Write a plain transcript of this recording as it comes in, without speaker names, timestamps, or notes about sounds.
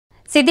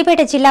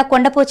సిద్దిపేట జిల్లా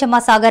కొండపోచమ్మ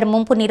సాగర్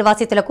ముంపు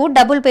నిర్వాసితులకు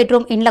డబుల్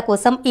బెడ్రూమ్ ఇండ్ల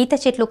కోసం ఈత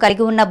చెట్లు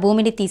కలిగి ఉన్న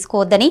భూమిని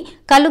తీసుకోవద్దని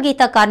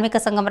కల్లుగీత కార్మిక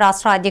సంఘం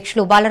రాష్ట్ర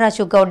అధ్యక్షులు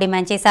బాలరాజు గౌడ్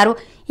డిమాండ్ చేశారు.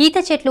 ఈత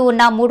చెట్లు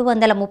ఉన్న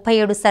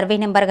 337 సర్వే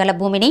నెంబర్ గల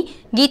భూమిని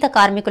గీత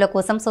కార్మికుల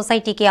కోసం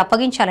సొసైటీకి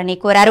అప్పగించాలని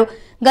కోరారు.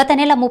 గత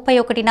నెల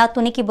 31న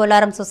తునికి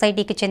బొల్లారం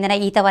సొసైటీకి చెందిన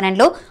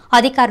ఈతవనంలో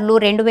అధికారులు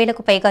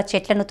 2000కు పైగా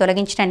చెట్లను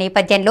తొలగించిన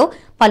నేపథ్యంలో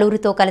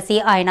పలువురితో కలిసి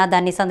ఆయన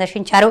దాన్ని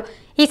సందర్శించారు.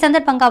 ఈ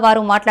సందర్భంగా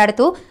వారు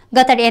మాట్లాడుతూ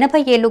గత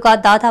 80 ఏళ్లుగా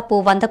దాదాపు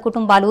 100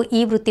 కుటుంబాలు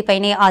ఈ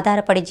వృత్తిపైనే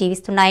ఆధారపడి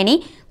జీవిస్తున్నాయని,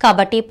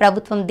 కాబట్టి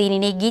ప్రభుత్వం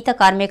దీనిని గీత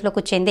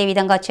కార్మికులకు చెందే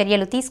విధంగా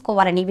చర్యలు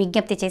తీసుకోవాలని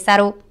విజ్ఞప్తి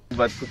చేశారు.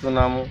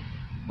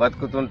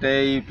 బతుకుతుంటే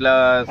ఇట్లా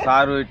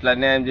సారు ఇట్లా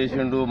అన్యాయం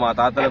చేసిండు. మా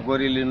తాతల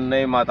కోరిలు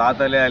ఉన్నాయి, మా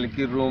తాతలే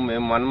అలికిర్రు,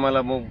 మేము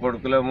మన్మలము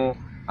కొడుకులము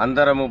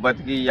అందరము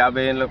బతికి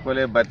 50 ఏళ్ళ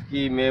కోలే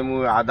బతికి మేము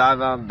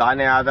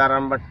దాని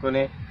ఆధారం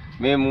పట్టుకుని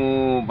మేము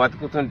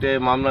బతుకుతుంటే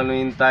మమ్మల్ని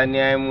ఇంత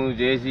అన్యాయం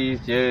చేసి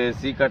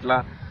చీకట్ల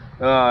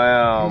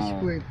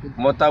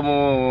మొత్తము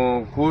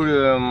కూడి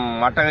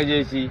మట్టగా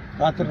చేసి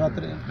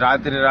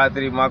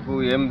రాత్రి మాకు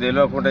ఏం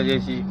తెలియకుండా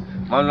చేసి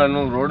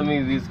మమ్మల్ని రోడ్డు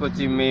మీద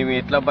తీసుకొచ్చి మేము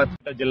ఎట్లా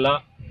జిల్లా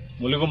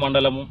ములుగు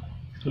మండలము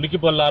తునికి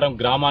బొల్లారం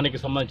గ్రామానికి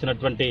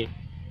సంబంధించినటువంటి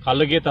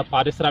కల్లుగీత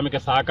పారిశ్రామిక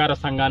సహకార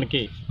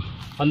సంఘానికి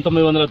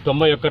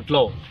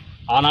 1991లో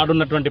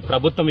ఆనాడున్నటువంటి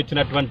ప్రభుత్వం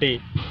ఇచ్చినటువంటి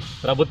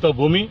ప్రభుత్వ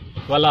భూమి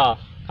వల్ల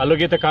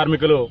కల్లుగీత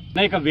కార్మికులు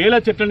అనేక వేల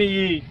చెట్లని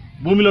ఈ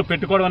భూమిలో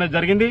పెట్టుకోవడం అనేది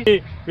జరిగింది.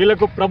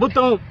 వీళ్లకు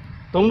ప్రభుత్వం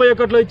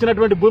 91లో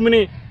ఇచ్చినటువంటి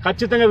భూమిని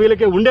ఖచ్చితంగా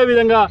వీళ్ళకి ఉండే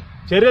విధంగా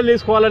చర్యలు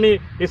తీసుకోవాలని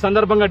ఈ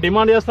సందర్భంగా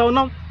డిమాండ్ చేస్తా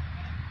ఉన్నాం.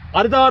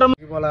 హరితవరం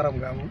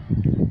గ్రామం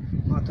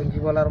మా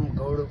తునికి బొల్లారం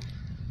గౌడు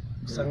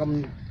సంఘం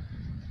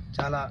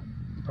చాలా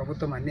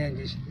ప్రభుత్వం అన్యాయం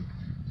చేసింది.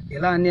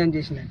 ఎలా అన్యాయం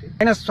చేసిందంటే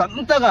ఆయన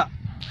సొంతగా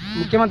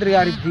ముఖ్యమంత్రి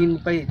గారి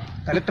దీనిపై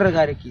కలెక్టర్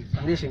గారికి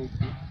సందేశం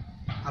ఇచ్చి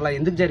అలా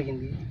ఎందుకు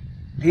జరిగింది,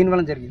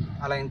 దీనివల్ల జరిగింది,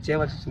 అలా ఆయన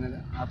చేయవలసిన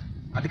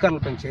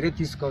అధికారులపై చర్య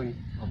తీసుకొని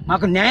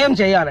మాకు న్యాయం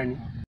చేయాలని